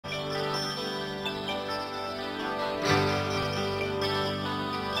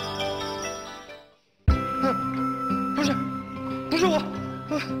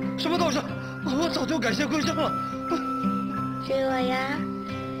就感谢贵生了。追我呀，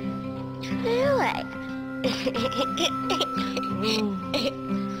追我呀！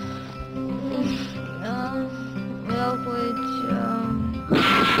我要回家。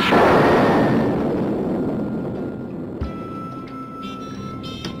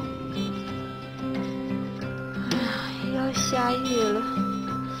要下雨了，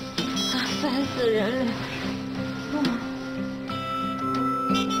烦死人了。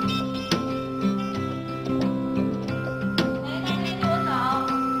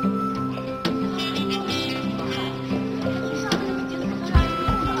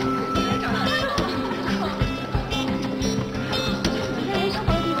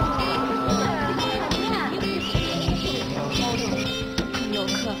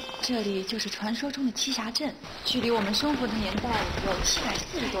这里就是传说中的栖霞镇，距离我们生活的年代有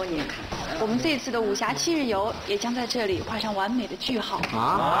740多年。我们这次的武侠7日游也将在这里画上完美的句号。如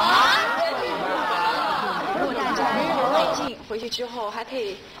果大家意犹未尽，回去之后还可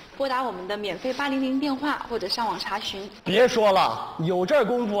以拨打我们的免费800电话或者上网查询。别说了，有这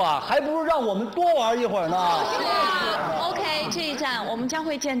功夫啊，还不如让我们多玩一会儿呢。OK， 这一站我们将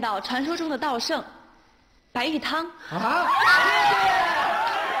会见到传说中的道圣白玉汤。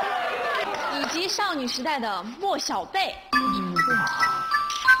以及少女时代的莫小贝。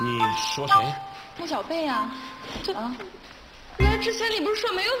你说谁？莫小贝啊，来之前你不是说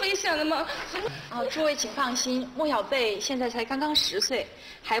没有危险的吗？诸位请放心，莫小贝现在才刚刚10岁，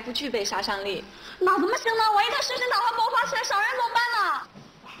还不具备杀伤力。那怎么行呢？万一他神神大法爆发起来伤人怎么办呢？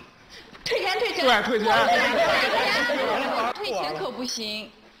退钱！对，退钱！退钱可不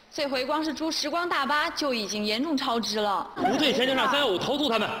行。这回光是租时光大巴就已经严重超支了。不退钱就让315投诉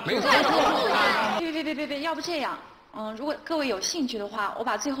他们。没错。别，要不这样，如果各位有兴趣的话，我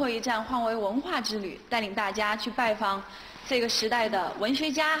把最后一站换为文化之旅，带领大家去拜访这个时代的文学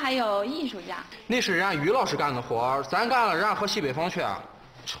家还有艺术家。那是人家于老师干的活，咱干了，人家和西北风去啊。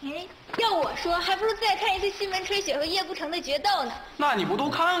哎，要我说，还不如再看一次新闻吹雪和叶孤城的决斗呢。那你不都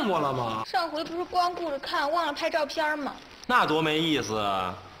看过了吗？上回不是光顾着看，忘了拍照片吗？那多没意思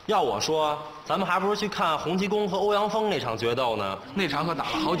啊！要我说，咱们还不如去看洪七公和欧阳锋那场决斗呢。那场可打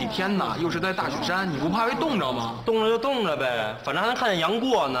了好几天呢，又是在大雪山，你不怕被冻着吗？冻着就冻着呗，反正还能看见杨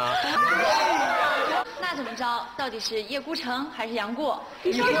过呢。那怎么着？到底是叶孤城还是杨过？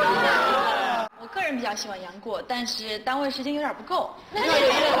你说我个人比较喜欢杨过，但是单位时间有点不够。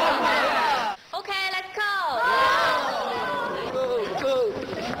OK，let's go。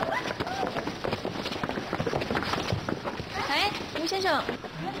哎，吴先生。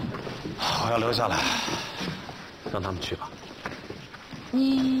我要留下来，让他们去吧。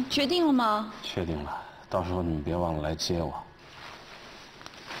你决定了吗？确定了，到时候你们别忘了来接我。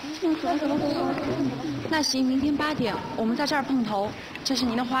那行，明天8点我们在这儿碰头，这是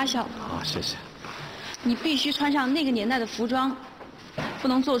您的花销。好，谢谢。你必须穿上那个年代的服装，不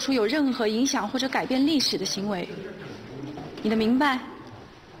能做出有任何影响或者改变历史的行为。你的明白？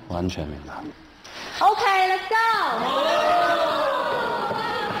完全明白。OK，let's go。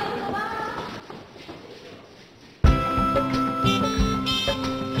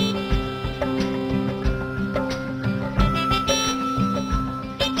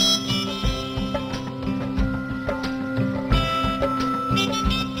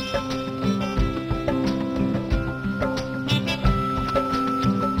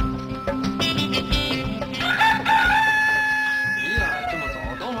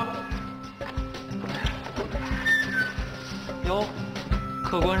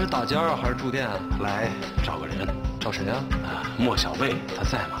客官是打尖啊，还是住店啊？来找个人，找谁啊？莫小贝，他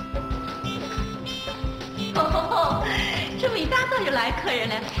在吗？这么一大早就来客人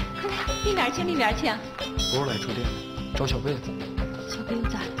了，快点，里面请，里面请。不是来住店的，找小贝。小贝又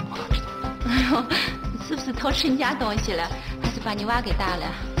咋了？哎呦，是不是偷吃你家东西了？还是把你娃给打了？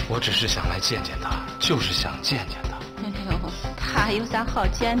我只是想来见见他，就是想见见他。哎呦，他还有啥好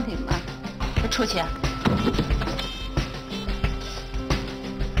见的吗？我出去。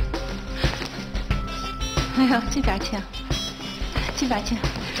哎呦，这边请，这边请，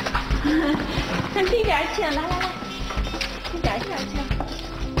里边请，来，这边请。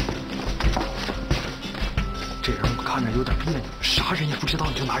这人我看着有点别扭，啥人也不知道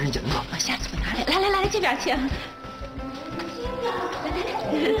你就拿人银子。我下次不拿来，来，这边请。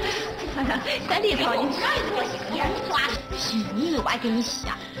咱里头你啥也不行，眼抓你我还给你洗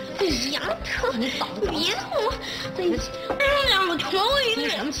啊！哎呀，你早别我，哎呀，我求你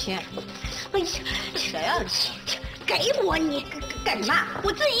什么钱？哎呀，谁呀？给我你干什么？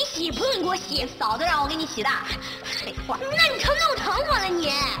我自己洗，不用你给我洗。嫂子让我给你洗的。废话，那你疼就疼我了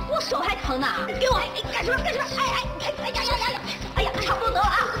你，我手还疼呢。给我干什么？哎呀，哎呀，哎呀，差不多得了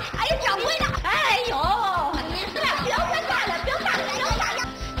啊！哎呀，掌柜的，哎呦，你是不要再打了，不要打了，不要打了！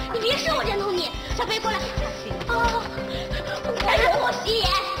你别说我这弄你，小贝过来。哦，快让我洗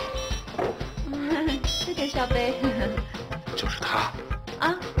脸。这个小贝。就是他。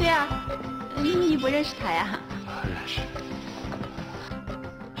啊，对啊，你不认识他呀？认识。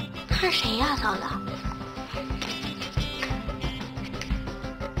他是谁呀，嫂子？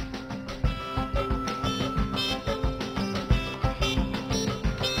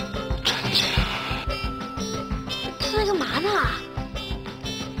陈静。他在干嘛呢？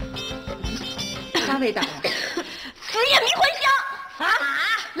啥味道呀？死也迷魂香啊！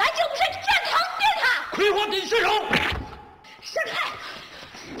来者不善，战堂鞭他！葵花点穴手，闪开！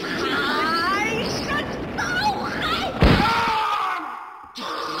海山倒海！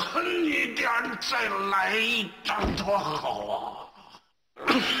狠一点，再来一张多好啊！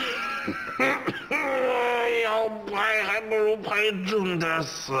要拍还不如拍重点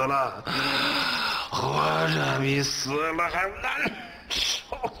死了，活着比死了还难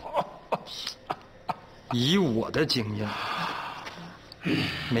受。以我的经验，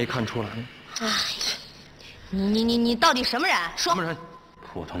没看出来。哎，你到底什么人？说。什么人？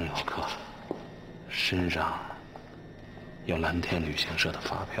普通游客，身上有蓝天旅行社的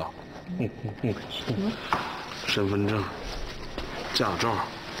发票，身份证、驾照、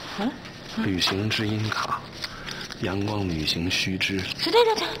旅行知音卡、阳光旅行须知。对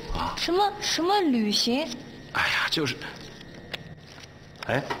啊，什么旅行？哎呀，就是，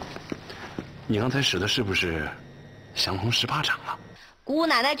哎，你刚才使的是不是降龙18掌啊？姑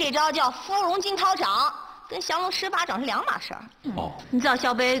奶奶这招叫芙蓉惊涛掌，跟降龙18掌是两码事儿。哦，你知道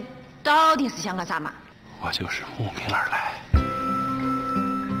小贝到底是想干啥吗？我就是慕名而来，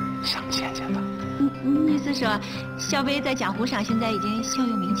想见见他。你是说，小贝在江湖上现在已经小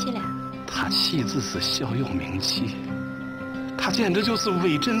有名气了？他戏字是小有名气，他简直就是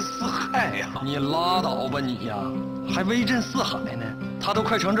威震四海呀！你拉倒吧你呀，还威震四海呢？他都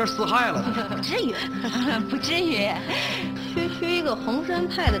快成这四害了。不至于，不至于。区一个衡山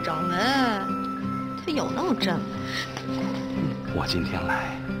派的掌门，他有那么震吗？我今天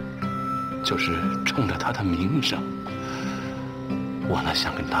来，就是冲着他的名声。我呢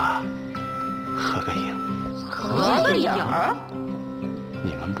想跟他合个影。合个影儿？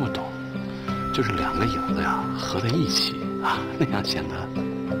你们不懂，就是两个影子呀合在一起啊，那样显得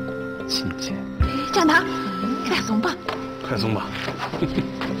亲切。站堂，快松吧。快松吧。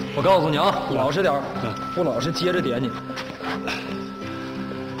我告诉你啊，老实点儿，不老实接着点你。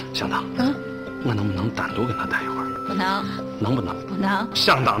向导，我能不能单独跟他待一会儿？不能。能不能？不能。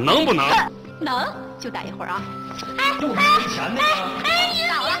向导能不能？能，就待一会儿啊。又是没钱的。哎，你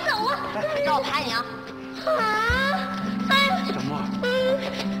走啊！让我拍你啊！小莫，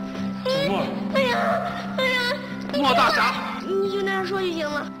小莫，哎呀，莫大侠，你就那样说就行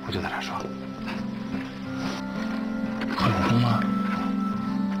了。我就在这儿说。会武功吗？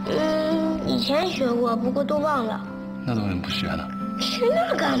以前学过，不过都忘了。那怎么不学呢？学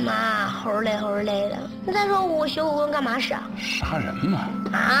那干嘛？齁累的。那再说我学武功干嘛使啊？杀人嘛。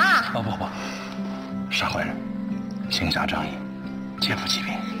啊？不，杀坏人，行侠仗义，劫富济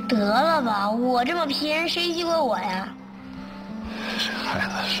贫。得了吧，我这么皮人，谁记过我呀？这孩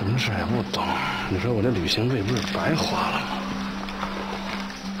子什么事也不懂，你说我这旅行费不是白花了吗？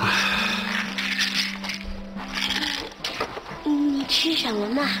唉。你吃什么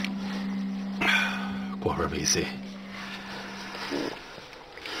呢？果味VC。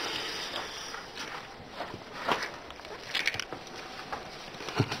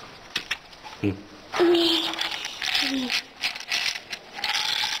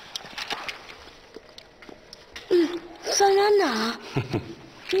酸酸的。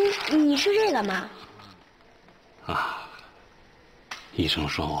你吃这干嘛？啊，医生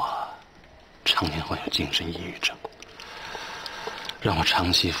说我常年患有精神抑郁症，让我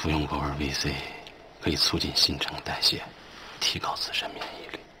长期服用果味VC，可以促进新陈代谢，提高自身免疫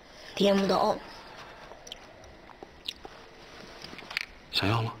力。听不懂。想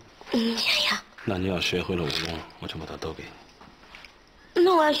要吗？想要。那你要学会了武功，我就把它都给你。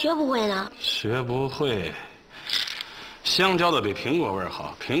那我要学不会呢？学不会，香蕉的比苹果味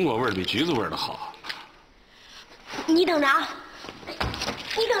好，苹果味比橘子味的好。你等着啊！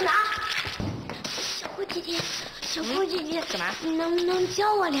你等着啊！小郭姐姐，干嘛？你能不能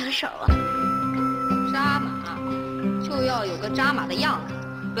教我两手啊？扎马就要有个扎马的样子，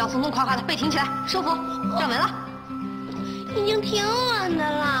不要松松垮垮的，背挺起来，收腹，站稳了。已经挺稳的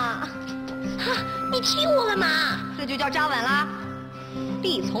了。哈，你踢我干嘛？这就叫扎稳啦。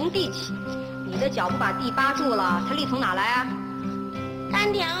力从地起，你的脚不把地扒住了，它力从哪来啊？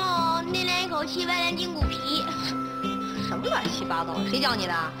丹田喽，内练一口气，外练筋骨皮。什么乱七八糟的？谁教你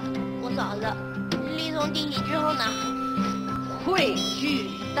的？我嫂子。离从地起之后呢？汇聚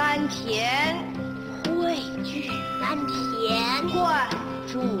丹田，汇聚丹田，灌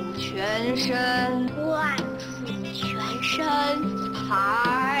注全身，灌注全身，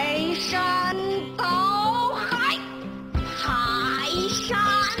排山倒海，排山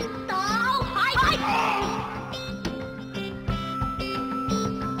倒海。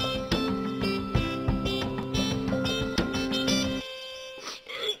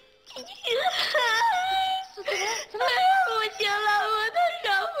不行了，我都找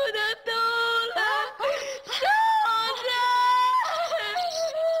不得动了，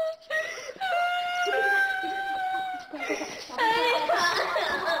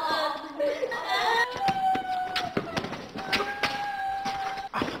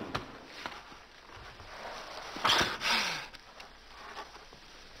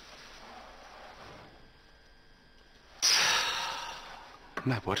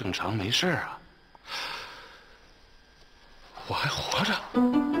脉搏正常，没事啊。我还活着，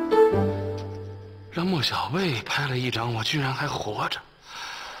让莫小贝拍了一张，我居然还活着。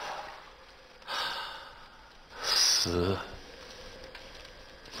死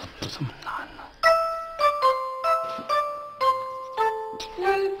怎么就这么难呢？你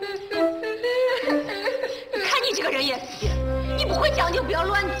看你这个人也是，你不会讲就不要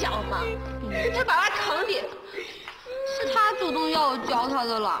乱讲嘛。这把娃疼的，是他主动要我教他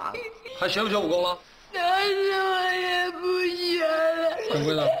的啦。还学不学武功了？但是我也不学了。掌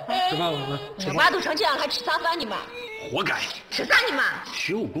柜的，吃饭了没？这娃都成这样，还吃啥饭呢嘛？活该！吃啥呢嘛？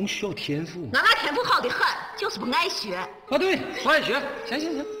学武功需要天赋。俺娃天赋好的很，就是不爱学。啊，对，不爱学。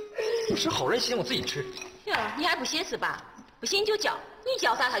行，不识好人心，我自己吃。哟，你还不信是吧？不信就教，你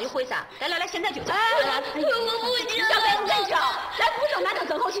教啥他就会啥。来，现在就教。来，我不教。小贝，你再教。来，不教俺等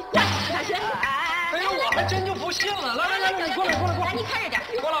等后去。来，开始。哎呀，我还真就不信了。来，你过来。来，你看着点。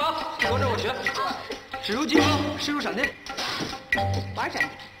过来啊，跟着我学。指如疾风，势如闪电。玩闪电。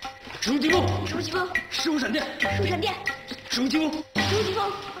指如疾风，手疾风，势如闪电。手闪电，指如疾风，手疾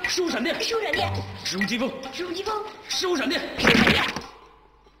风，势如闪电。手闪电，指如疾风，手疾风，势如闪电。手闪电。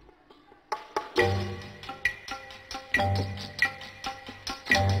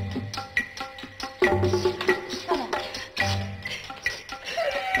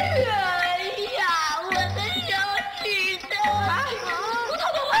哎呀，我的手指头！骨头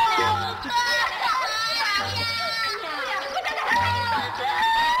都坏了！这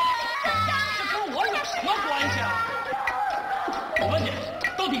跟我有什么关系啊？我问你，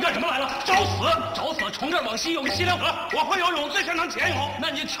到底干什么来了？找死！从这儿往西有个西凉河，我会游泳，最擅长潜泳。那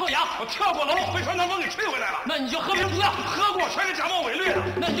你就跳崖，我跳过楼，被川南风给吹回来了。那你就喝瓶子，喝过全是假冒伪劣的。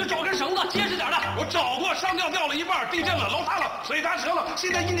那你就找根绳子，结实点的。我找过，上吊掉了一半，地震了，楼塌了，腿砸折了，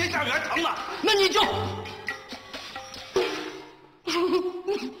现在1年下雨还疼呢。那你就。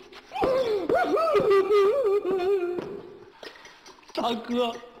大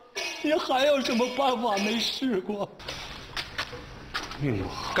哥，你还有什么办法没试过？命令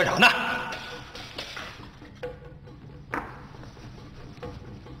我干啥呢？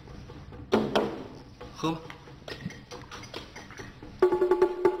喝吧。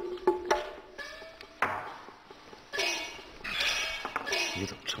你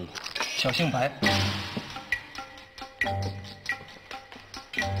怎么称呼？小姓白。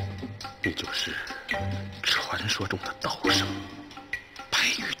你就是传说中的道圣白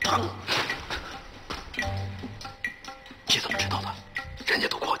玉堂。你怎么知道的？人家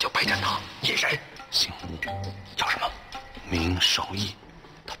都管我叫白展堂，隐身。姓穆，叫什么？名守义。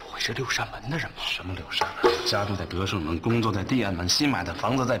他不会是六扇门的人吧？什么六扇门？家住在德胜门，工作在地安门，新买的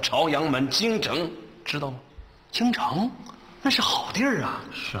房子在朝阳门京城，知道吗？京城，那是好地儿啊。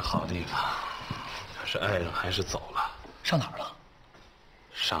是好地方，可是爱人还是走了。上哪儿了？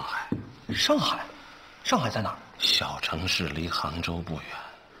上海。上海？上海在哪儿？小城市，离杭州不远。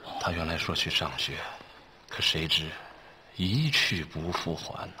他原来说去上学，可谁知一去不复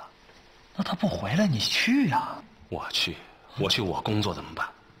还呢。那他不回来，你去呀？我去，我工作怎么办？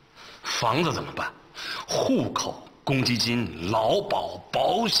房子怎么办？户口、公积金、劳保、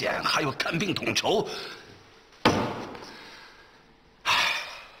保险，还有看病统筹。哎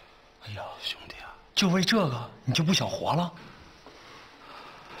呀，兄弟啊，就为这个你就不想活了？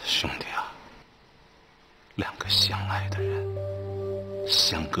兄弟啊，两个相爱的人，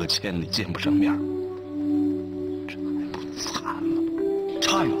相隔千里见不上面，这还不惨吗？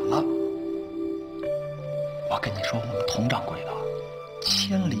差远了。我跟你说，我们佟掌柜的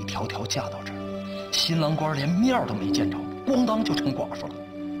千里迢迢嫁到这儿，新郎官连面都没见着，咣当就成寡妇了。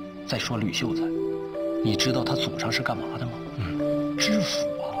再说吕秀才，你知道他祖上是干嘛的吗？知府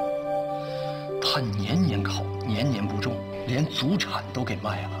啊。汉年年考，年年不中，连祖产都给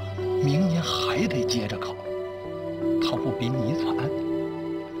卖了，明年还得接着考，他不比你惨？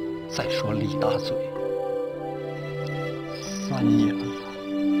再说李大嘴，3年了，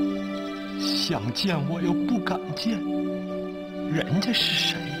想见我又不敢见，人家是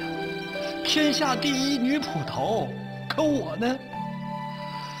谁呀？天下第一女捕头，可我呢？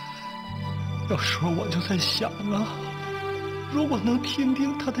要说我就在想啊，如果能听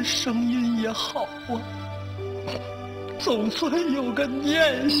听他的声音也好啊，总算有个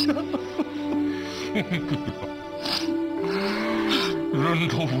念想。人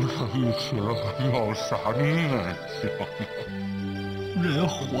都不在一起了，还要啥念想？人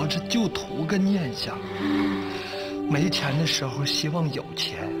活着就图个念想。没钱的时候希望有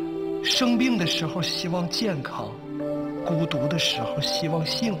钱，生病的时候希望健康，孤独的时候希望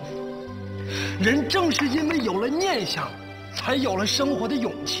幸福。人正是因为有了念想，才有了生活的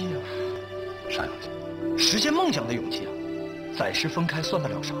勇气啊！啥勇气？实现梦想的勇气啊！暂时分开算得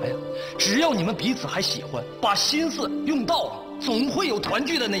了啥呀？只要你们彼此还喜欢，把心思用到了，总会有团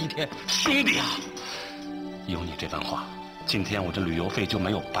聚的那一天。兄弟啊，有你这番话，今天我这旅游费就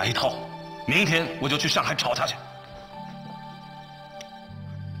没有白掏，明天我就去上海找他去。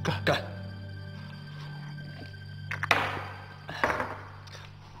干！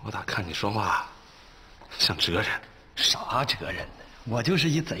我咋看你说话像哲人？啥哲人呢？我就是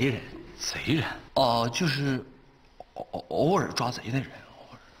一贼人。贼人？哦，就是偶尔抓贼的人。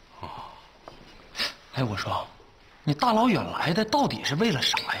哦。哎，我说，你大老远来的到底是为了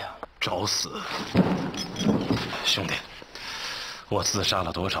啥呀？找死！兄弟，我自杀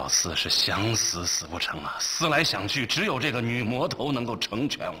了多少次，是想死死不成啊！思来想去，只有这个女魔头能够成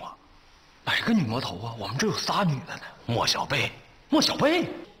全我。哪个女魔头啊？我们这有仨女的呢。莫小贝。莫小贝，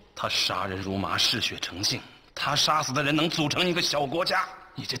她杀人如麻，嗜血成性。她杀死的人能组成一个小国家。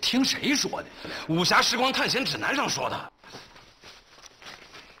你这听谁说的？武侠时光探险指南上说的。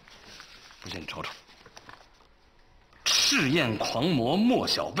不信你瞅瞅。赤焰狂魔莫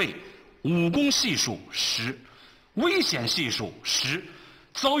小贝，武功系数10，危险系数10，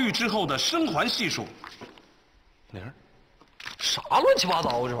遭遇之后的生还系数0。啥乱七八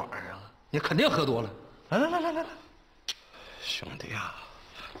糟这玩意儿啊！你肯定喝多了。来，兄弟啊，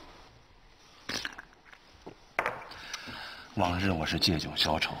往日我是借酒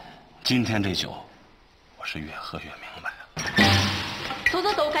消愁，今天这酒，我是越喝越明白了。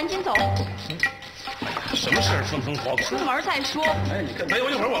走，赶紧走。什么事儿风风火火？出门再说。哎，你看，没有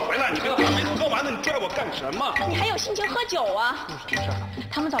一会儿我回来，你跟还没喝完呢，你拽我干什么？你还有心情喝酒啊？有什么事儿？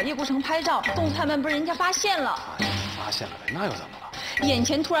他们找叶孤城拍照，动态们被人家发现了。发现了呗，那又怎么了？眼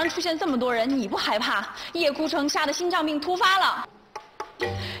前突然出现这么多人，你不害怕？叶孤城吓得心脏病突发了。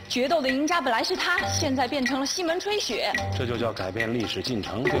决斗的赢家本来是他，现在变成了西门吹雪。这就叫改变历史进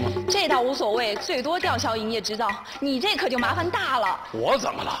程，对吗？这倒无所谓，最多吊销营业执照。你这可就麻烦大了。我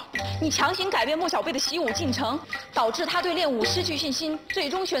怎么了？你强行改变莫小贝的习武进程，导致他对练武失去信心，最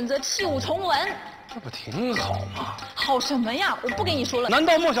终选择弃武从文。这不挺好吗？好什么呀！我不跟你说了。难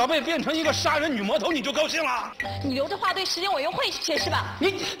道莫小贝变成一个杀人女魔头你就高兴了？你留着话对时间委员会解释吧。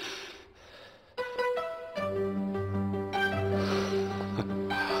你。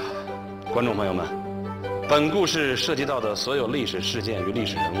观众朋友们，本故事涉及到的所有历史事件与历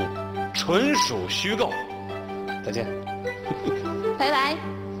史人物，纯属虚构。再见。拜拜。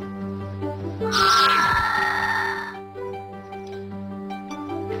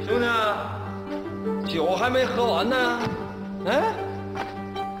兄弟，酒还没喝完呢。哎，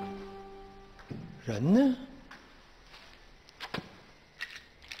人呢？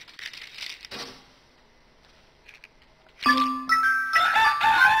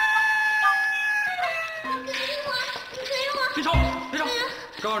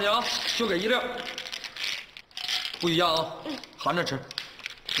告诉你啊，就给1粒，不一样啊，含着吃。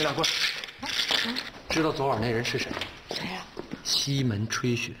你俩过来。知道昨晚那人是谁？谁呀？西门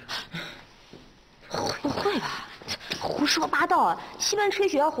吹雪。不会吧？胡说八道啊！西门吹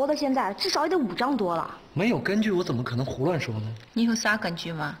雪要活到现在，至少也得5丈多了。没有根据，我怎么可能胡乱说呢？你有啥根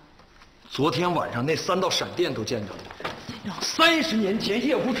据吗？昨天晚上那3道闪电都见着了。30年前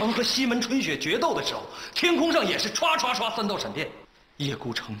叶孤城和西门吹雪决斗的时候，天空上也是唰唰唰3道闪电。叶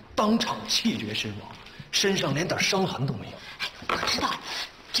孤城当场气绝身亡，身上连点伤痕都没有。哎，我知道，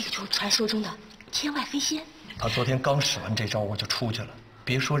这个就是传说中的天外飞仙。他昨天刚使完这招，我就出去了，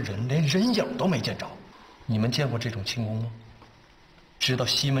别说人，连人影都没见着。你们见过这种轻功吗？知道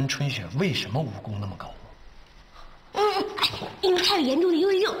西门吹雪为什么武功那么高吗？因为他有严重的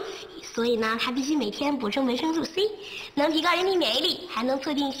忧郁症，所以呢，他必须每天补充维生素 C， 能提高人体免疫力，还能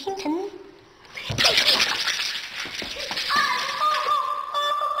促进新陈。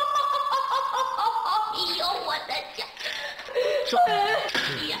说。哎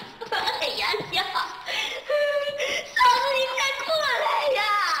呀，小，嫂子你快过来呀！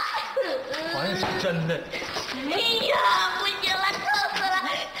好像是真的。哎呀，不行了，疼死了，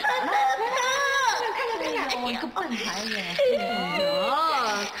疼！我个笨孩子。哎呦，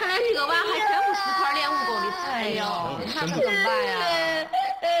看来这个娃还真不是块练武功的材料，那可怎么办呀？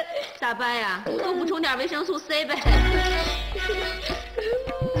咋办呀？多补充点维生素 C 呗。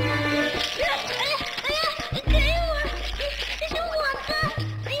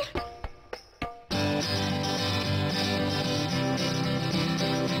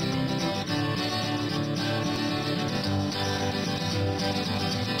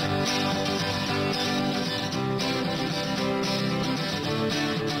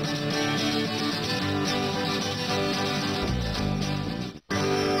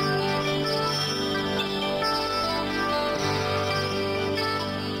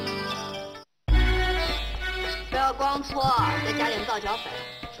光搓，再加点皂角粉。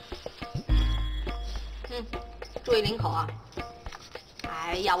注意领口啊！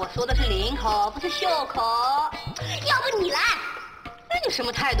哎呀，我说的是领口，不是袖口。要不你来？那你什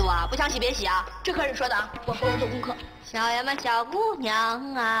么态度啊？不想洗别洗啊！这可是说的啊，我回来做功课。小呀嘛，小姑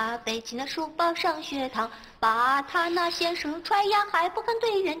娘啊，背起那书包上学堂，把她那先生踹呀，还不肯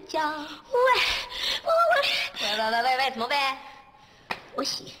对人讲。喂，怎么喂？我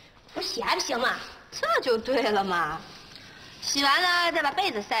洗还不行吗？这就对了嘛。洗完了，再把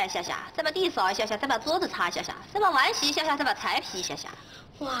被子晒一下下，再把地扫一下下，再把桌子擦一下下，再把碗洗一下下，再把菜洗一下下。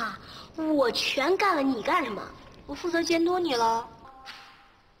哇，我全干了，你干什么？我负责监督你了。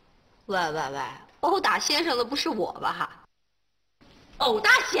喂，殴打先生的不是我吧？哈，殴打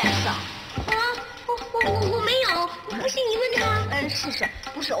先生？啊，我没有，不是你们的。是，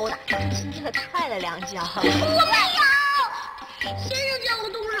不是殴打，轻轻的踹了2脚。我没有。先生叫我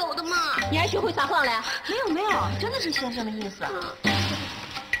动手的嘛。你还学会撒谎了？没有，真的是先生的意思。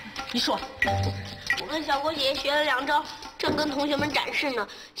你说。我跟小郭姐姐学了2招，正跟同学们展示呢。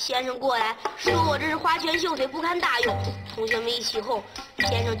先生过来说我这是花拳绣腿，不堪大用。同学们一起哄，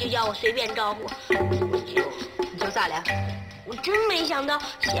先生就叫我随便招呼。你就咋了？我真没想到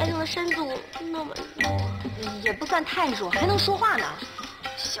先生的身子那么弱，也不算太弱，还能说话呢。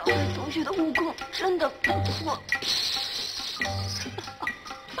小贝同学的武功真的不错。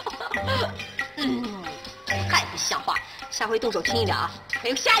太不像话！下回动手轻一点啊！还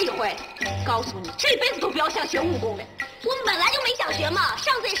有下一回，告诉你，这辈子都不要想学武功了。我们本来就没想学嘛，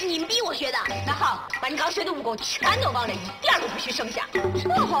上次也是你们逼我学的。那好，把你刚学的武功全都忘了，一点都不许剩下。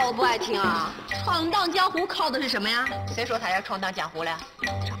这话我不爱听啊！闯荡江湖靠的是什么呀？谁说他要闯荡江湖了？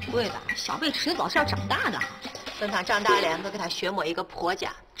掌柜的，小贝迟早是要长大的。等他长大了，我给他学摸一个婆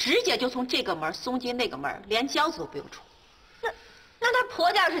家，直接就从这个门送进那个门，连轿子都不用出。那他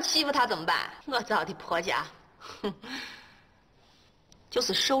婆家是欺负他怎么办？我找的婆家，就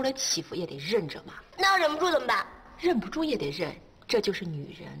是受了欺负也得忍着嘛。那要忍不住怎么办？忍不住也得忍，这就是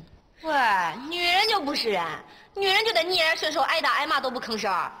女人。喂，女人就不是人，女人就得逆来顺受，挨打挨骂都不吭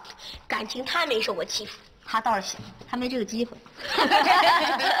声。感情他没受过欺负，他倒是行，他没这个机会。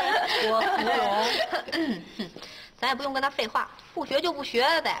我服容。咱也不用跟他废话，不学就不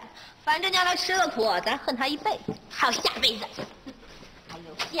学呗，反正将来吃了苦，咱恨他一辈子，还有下辈子。还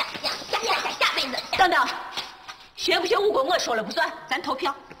有下辈子。等等，学不学武功我说了不算，咱投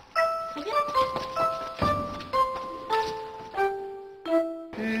票。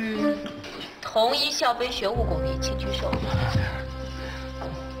同意小贝学武功的请举手。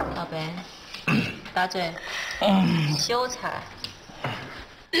小贝，大嘴，秀才。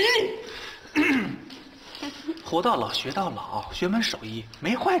活到老学到老，学门手艺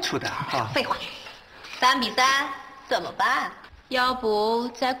没坏处的啊。废话，3比3怎么办？要不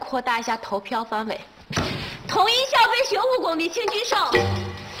再扩大一下投票范围？同意小贝学武功的请举手。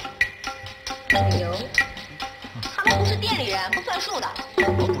哎呦，他们不是店里人，不算数的。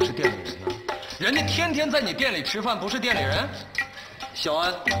怎么不是店里人呢？人家天天在你店里吃饭，不是店里人？小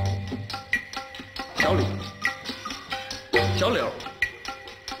安、小李、小柳、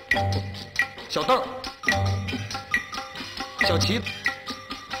小邓、小齐、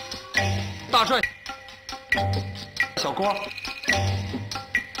大帅、小郭，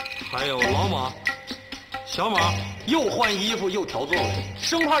还有老马、小马，又换衣服又调座位，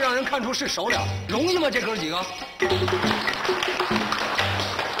生怕让人看出是手了，容易吗？这哥几个？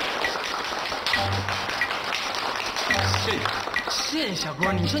谢小郭，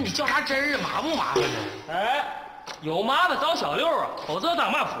你说你较啥真儿啊？麻不麻烦呢？哎，有麻烦找小六啊，否则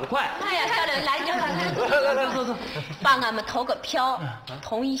当嘛腐快。哎呀，小六，来，走，帮俺们投个票，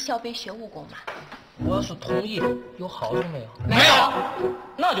同意小贝学武功嘛？我要是同意，有好处没有？没有，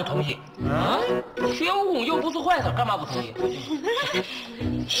那就同意。啊，学武功又不是坏事，干嘛不同意？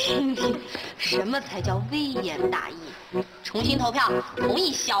什么才叫微言大义？重新投票，同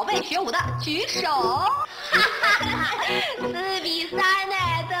意小贝学武的举手。4比3呢，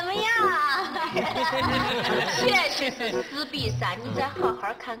怎么样？确实是4比3，你再好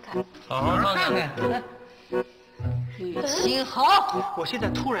好看看。好好看看。吕青好，我现在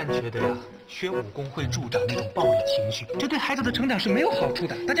突然觉得呀，学武功会助长那种暴力情绪，这对孩子的成长是没有好处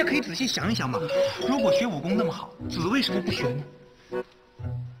的。大家可以仔细想一想嘛，如果学武功那么好，子为什么不学呢？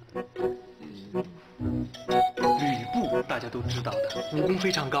吕布大家都知道的，武功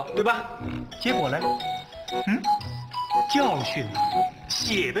非常高，对吧？结果呢？教训呢？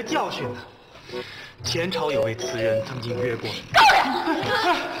血的教训呢？前朝有位词人曾经约过。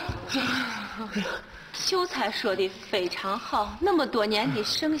秀才说的非常好，那么多年的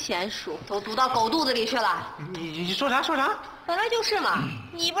圣贤书都读到狗肚子里去了。你说啥说啥？本来就是嘛，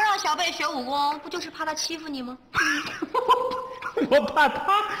你不让小贝学武功，不就是怕他欺负你吗？我怕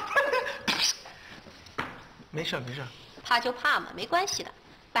他。没事没事，怕就怕嘛，没关系的，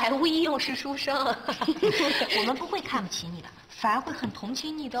百无一用是书生。我们不会看不起你的，反而会很同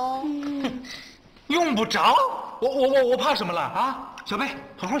情你的哦。用不着，我怕什么了啊？小贝，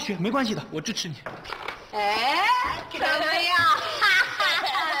好好学，没关系的，我支持你。哎，怎么样？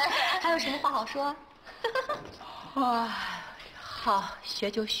还有什么话好说？好，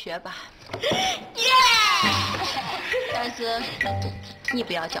学就学吧。耶！但是你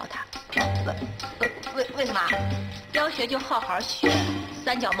不要教他。为什么？要学就好好学，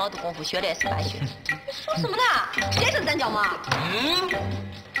三脚猫的功夫学了也是白学。你说什么呢？谁是三脚猫？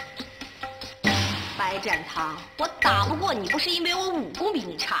白展堂，我打不过你，不是因为我武功比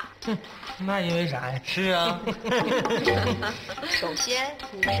你差。那因为啥呀？是啊。首先，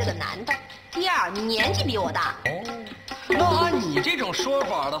你是个男的；第二，你年纪比我大。那按你这种说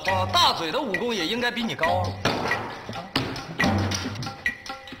法的话，大嘴的武功也应该比你高啊。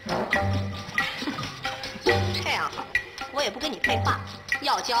这样好，我也不跟你废话，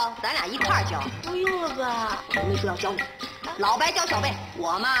要教咱俩一块儿教。不用了吧？没说要教你，老白教小贝，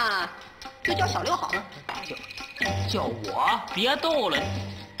我嘛就教小六好了。叫我别逗了，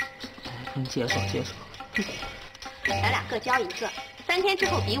你接受。咱俩各教一个，3天之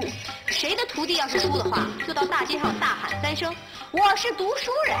后比武，谁的徒弟要是输的话，就到大街上大喊3声：“我是读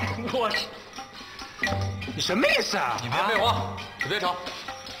书人。”我去，你什么意思啊？你别废话，你别吵。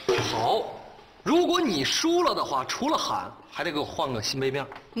好，如果你输了的话，除了喊，还得给我换个新杯面。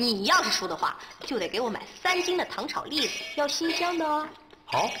你要是输的话，就得给我买3斤的糖炒栗子，要新鲜的哦。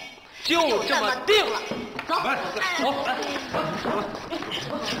好，就这么定了。走，走。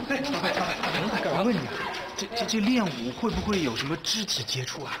我问你啊，这练武会不会有什么肢体接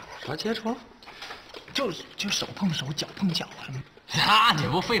触啊？啥接触？就手碰手，脚碰脚啊？那你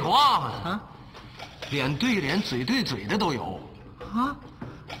不废话吗？啊，脸对脸，嘴对嘴的都有啊。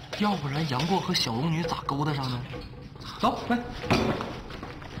要不然杨过和小龙女咋勾搭上呢？走，来。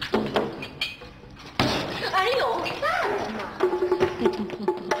哎呦，大人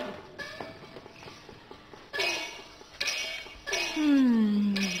呐！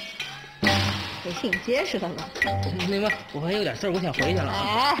也挺结实的呢。那个，我还有点事儿，我先回去了啊。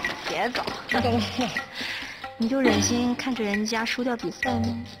哎，别走，你就忍心看着人家输掉比赛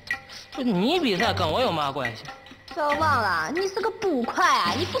吗？这你比赛跟我有嘛关系？都忘了，你是个捕快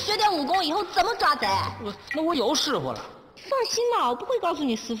啊！你不学点武功，以后怎么抓贼？那我有师傅了。放心啦，我不会告诉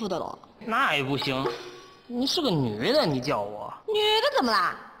你师傅的喽。那也不行，你是个女的，你教我。女的怎么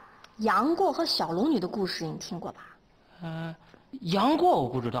啦？杨过和小龙女的故事你听过吧？杨过我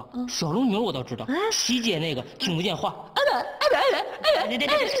不知道，小龙女我倒知道。西街那个听不见话。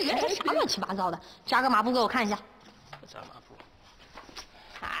啥乱七八糟的？扎个马步给我看一下。扎马步。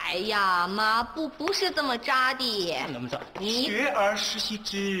哎呀，马步不是这么扎的。怎么扎？学而时习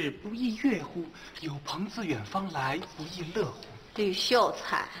之，不亦乐乎？有朋自远方来，不亦乐乎？吕秀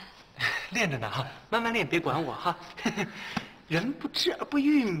才，练着呢哈，慢慢练，别管我哈。人不知而不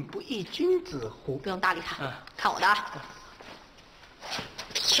愠，不亦君子乎？不用搭理他，看我的啊。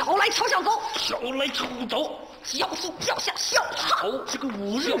桥来桥上走，桥来桥走，脚速脚下笑好。这个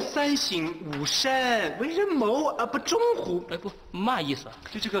5日3省吾身，为人谋而不忠乎？哎不，嘛意思？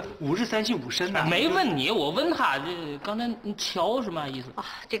就这个5日3省吾身呐。没问你，我问他，这刚才桥是嘛意思？啊，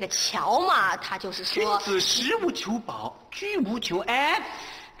这个桥嘛，他就是说，君子食无求饱，居无求安。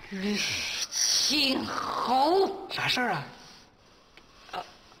吕青侯，啥事儿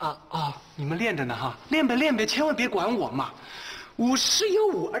啊？你们练着呢哈，练呗，千万别管我嘛。50有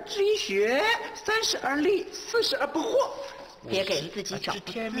5而志于学，30而立，40而不惑，别给自己找不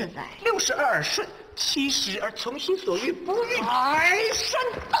自在。62而顺其时而从心所欲不欲，排山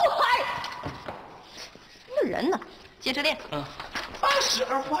倒海。什么人呢？接着练。80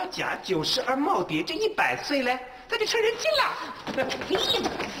而花甲，90而耄耋，这100岁嘞，他就成人精了。你死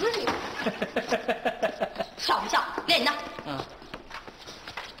你！笑不笑？练你的。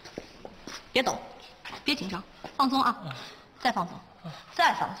别抖，别紧张，放松啊！再放松，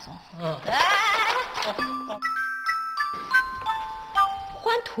再放松。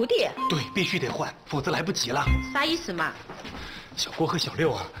换徒弟？对，必须得换，否则来不及了。啥意思嘛？小郭和小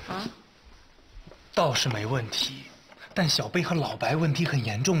六啊，倒是没问题，但小贝和老白问题很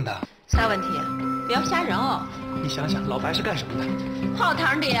严重的。啥问题？不要吓人哦。你想想，老白是干什么的？泡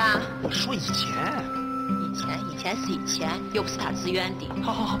汤的呀。我说以前。以前是以前，又不是他自愿的。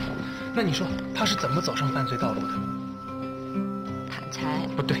好，那你说他是怎么走上犯罪道路的？贪财？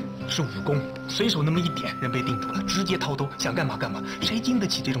不对，是武功，随手那么一点，人被定住了，直接掏兜，想干嘛干嘛，谁经得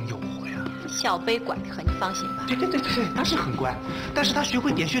起这种诱惑呀？小贝乖得很，你放心吧。对，他是很乖，但是他学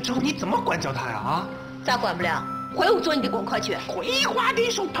会点穴之后，你怎么管教他呀？啊？咋管不了？回屋做你的功课去。葵花点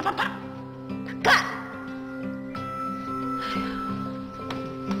手，啪啪啪，干！哎呀，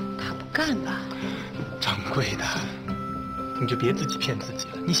他不干吧？掌柜的，你就别自己骗自己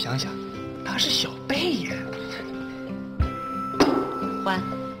了。你想想，他是小贝呀。换，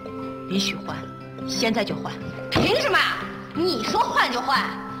必须换，现在就换。凭什么？你说换就换？哎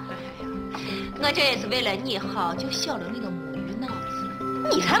呀，我这也是为了你好，就小了那个母鱼脑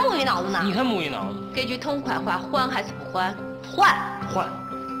子。你才母鱼脑子呢！你才母鱼脑子。这句痛快话，换还是不换？换。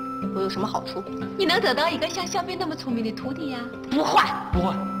我有什么好处？你能得到一个像小贝那么聪明的徒弟呀。不换。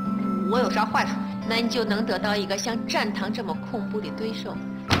我有啥坏处？那你就能得到一个像战堂这么恐怖的对手。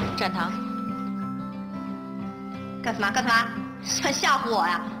战堂，干什么？想吓唬我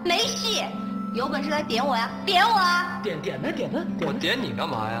呀？没戏！有本事来点我呀！点我啊！点我点你干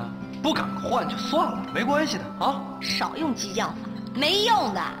嘛呀？不敢换就算了，没关系的啊。少用激将法，没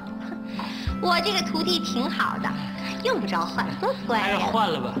用的。我这个徒弟挺好的，用不着换，多乖呀。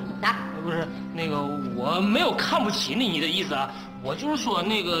换了吧？啊？不是那个，我没有看不起你的意思啊。我就是说这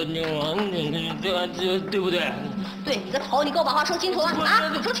对不对？对你个头，你给我把话说清楚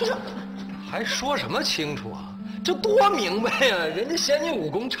啊！说清楚。还说什么清楚啊？这多明白呀！人家嫌你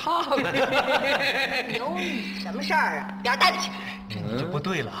武功差呗。有你什么事儿啊？边带去。这你就不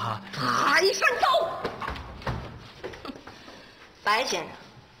对了哈！排山走。白先生，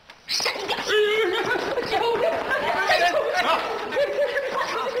闪一点。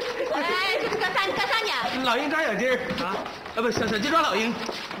哎，这是干啥呢？老鹰抓小鸡儿啊！不，小鸡抓老鹰，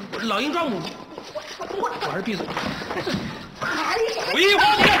老鹰抓母鸡。我儿闭嘴。回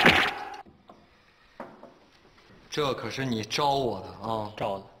花去！这可是你招我的啊！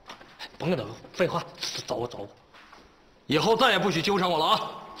招的，甭跟他废话，走。以后再也不许纠缠我了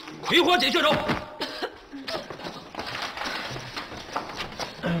啊！葵花解穴手。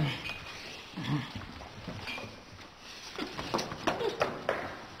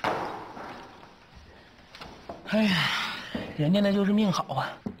哎呀，人家那就是命好啊。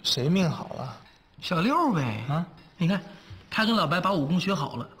谁命好了？小六呗。啊，你看，他跟老白把武功学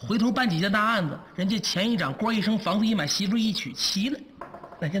好了，回头办几件大案子，人家钱一涨，官一升，房子一买，媳妇一娶，齐了。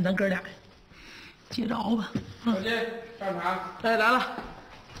哪天咱哥俩接着熬吧。小金上场。哎，来了。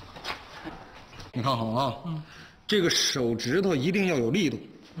你看好啊，这个手指头一定要有力度。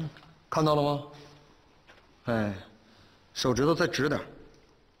看到了吗？哎，手指头再直点。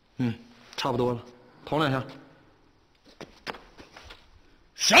差不多了，捅两下。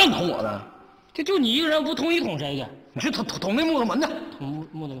谁让捅我的？这就你一个人，不捅一捅谁去？你去捅那木头门去。捅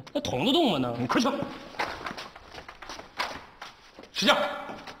木头门，那捅得动吗？那你快去吧。使劲，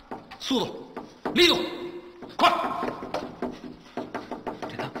速度，力度，快！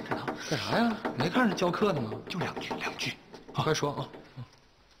这套干啥呀？没看是教课的吗？就两句。快说啊！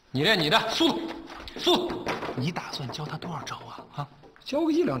你练你的，速度。你打算教他多少招啊？教个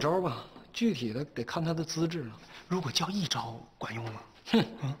1-2招吧，具体的得看他的资质了。如果教1招管用吗？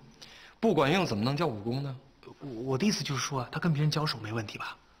不管用怎么能叫武功呢？我的意思就是说，他跟别人交手没问题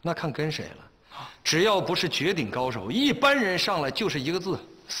吧？那看跟谁了。只要不是绝顶高手，一般人上来就是一个字：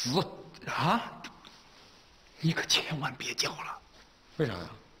死。啊！你可千万别教了。为啥呀？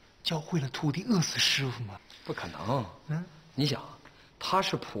教会了徒弟饿死师傅吗？不可能。你想，他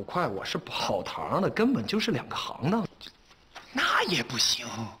是捕快，我是跑堂的，根本就是2个行当。那也不行，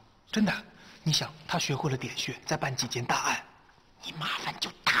真的。你想，他学会了点穴，再办几件大案，你麻烦就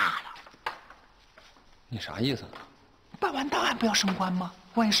大了。你啥意思？办完大案不要升官吗？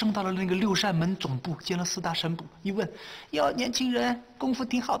万一升到了那个6扇门总部，见了4大神捕，一问，哟，年轻人，功夫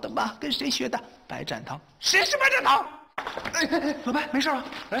挺好的吧？跟谁学的？白展堂。谁是白展堂？哎，老白没事吧？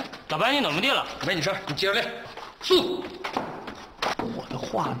哎，老白你怎么地了？没你事儿，你接着练。是。我的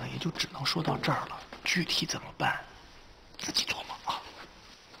话呢，也就只能说到这儿了。具体怎么办，自己琢磨啊。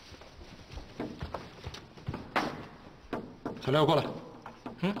小廖过来。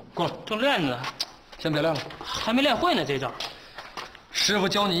过来。正练呢。先别练了，还没练会呢这招。师傅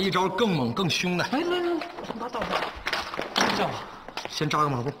教你一招更猛更凶的。来，拿刀。这样吧，先扎个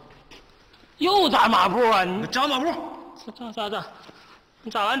马步。又扎马步啊？你扎马步。扎。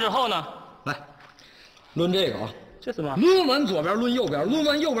你扎完之后呢？来，抡这个啊。这什么？抡完左边抡右边，抡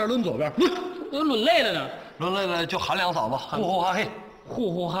完右边抡左边，抡。都抡累了呢。抡累了就喊两嗓子，呼呼哈嘿，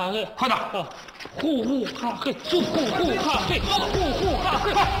呼呼哈嘿，快点！呼呼哈嘿，呼呼哈嘿，呼呼哈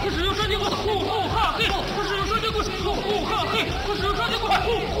嘿，不是有说的故事，呼呼哈嘿，不是有说的故事，呼呼哈嘿，不是有说的故事，呼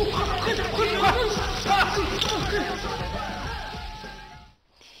呼哈嘿，不是有说的故事。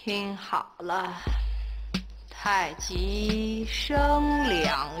听好了，太极生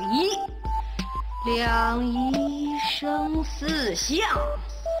两仪，两仪生四象，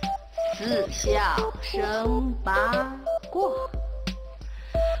四象生八卦。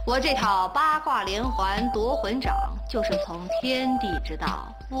我这套八卦连环夺魂掌就是从天地之道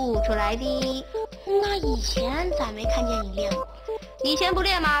悟出来的。那以前咋没看见你练过？以前不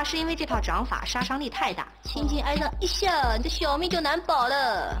练嘛，是因为这套掌法杀伤力太大，轻轻挨上一下，你这小命就难保了。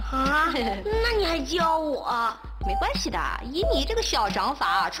啊？那你还教我？没关系的，以你这个小掌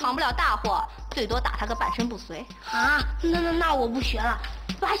法，闯不了大祸，最多打他个半身不遂。啊？那我不学了，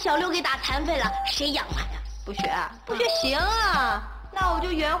把小六给打残废了，谁养他呀？不学行啊，那我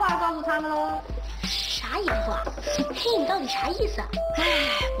就原话告诉他们喽。啥意思啊？嘿，你到底啥意思啊？哎，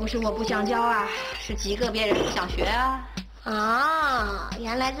不是我不想教啊，是极个别人不想学啊。啊，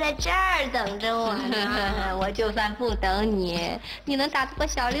原来在这儿等着我呢。我就算不等你，你能打得过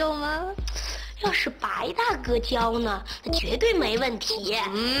小六吗？要是白大哥教呢，绝对没问题。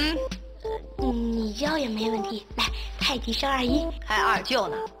你教也没问题。来，太极生二仪，还二舅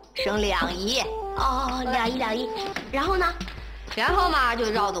呢，生两仪。哦，两仪。然后呢？然后嘛，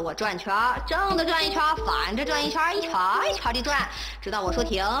就绕着我转圈，正的转一圈，反着转一圈，一圈一圈的转，直到我说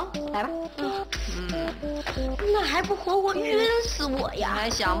停。来吧。那还不活活晕死我呀？还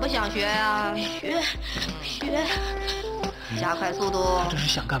想不想学呀？学。加快速度。这是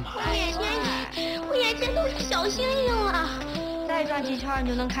想干嘛？我眼前都是小星星了。再转几圈，你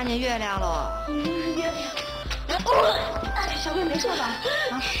就能看见月亮了。月亮。小妹没事吧？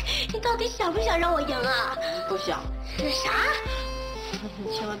你到底想不想让我赢啊？不想。是啥？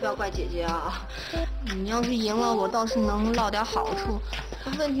你千万不要怪姐姐啊！你要是赢了，我倒是能落点好处。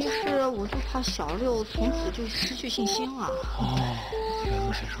问题是，我就怕小六从此就失去信心了。哦，原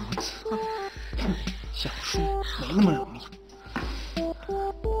来是如此。想输没那么容易。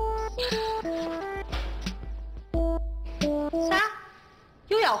啥？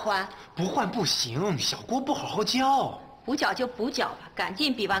又要换？不换不行，小郭不好好教。不教就不教吧，赶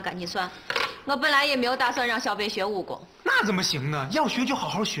紧比完赶紧算。我本来也没有打算让小贝学武功。那怎么行呢？要学就好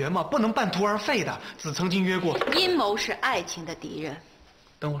好学嘛，不能半途而废的。子曾经约过，阴谋是爱情的敌人。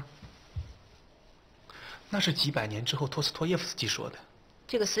等会儿，那是几百年之后托斯托耶夫斯基说的。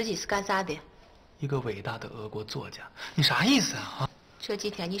这个司机是干啥的？一个伟大的俄国作家。你啥意思啊？这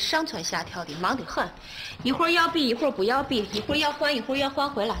几天你上蹿下跳的，忙得很，一会儿要比，一会儿不要比，一会儿要换，一会儿要换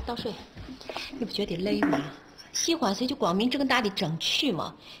回来，倒水。你不觉得累吗？喜欢谁就光明正大的争取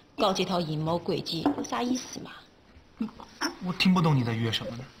嘛，搞这套阴谋诡计有啥意思嘛？我听不懂你在约什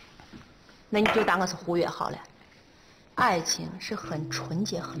么呢？那你就当我是胡约好了。爱情是很纯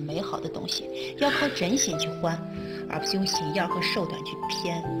洁、很美好的东西，要靠真心去换，而不是用心眼和手段去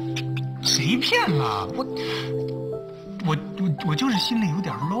骗。谁骗了？我就是心里有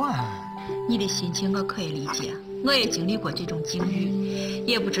点乱。你的心情我可以理解，我也经历过这种境遇，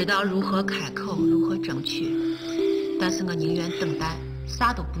也不知道如何开口，如何争取。但是我宁愿等待，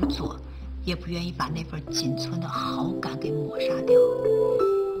啥都不做，也不愿意把那份仅存的好感给抹杀掉。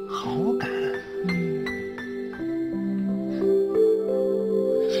好感？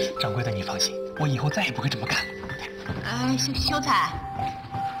掌柜的，你放心，我以后再也不会这么干了。哎，秀才，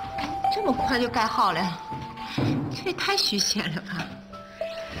这么快就盖好了，这也太虚线了吧？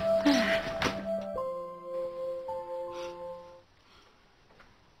哎。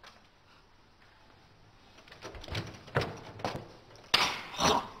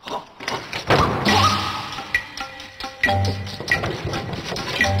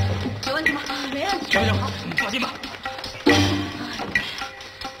有问题吗？没问题。行，你放心吧。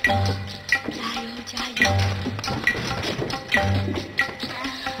加油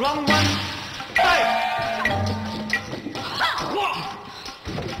！Round one， fight！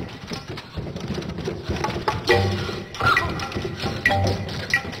 啊！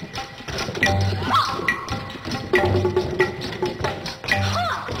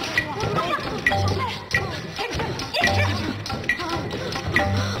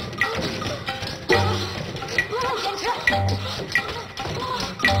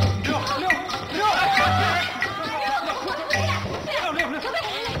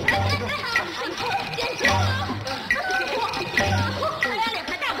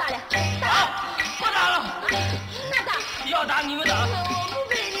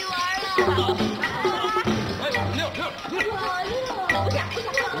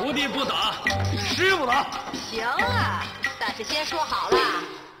必不打，誓不打。行啊，但是先说好了，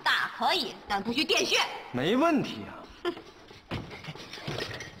打可以，但不许电血。没问题啊。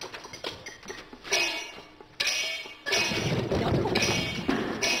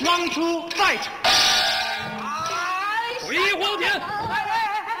One two fight！ 回皇田！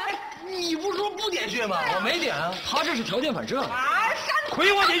你不是说不点穴吗？我没点啊，他这是条件反射。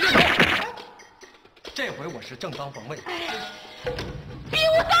葵花点穴手。这回我是正当防卫。比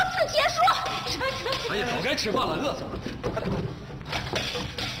武到此结束。哎呀，早该吃饭了，饿死了。快点！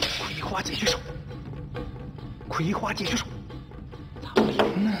葵花解穴手，葵花解穴手，咋不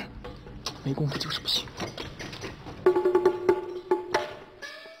赢呢？没功夫就是不行。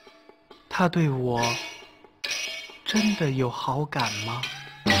他对我真的有好感吗？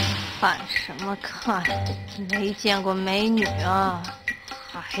看什么看？没见过美女啊，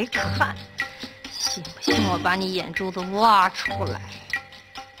还看？信不信我把你眼珠子挖出来？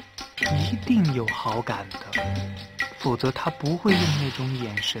一定有好感的，否则他不会用那种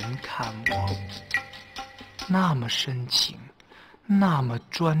眼神看我，那么深情，那么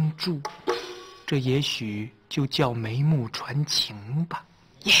专注，这也许就叫眉目传情吧。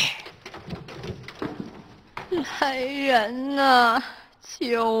耶！来人呐！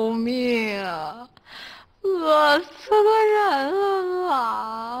救命啊！饿死个人了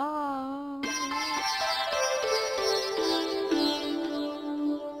啊！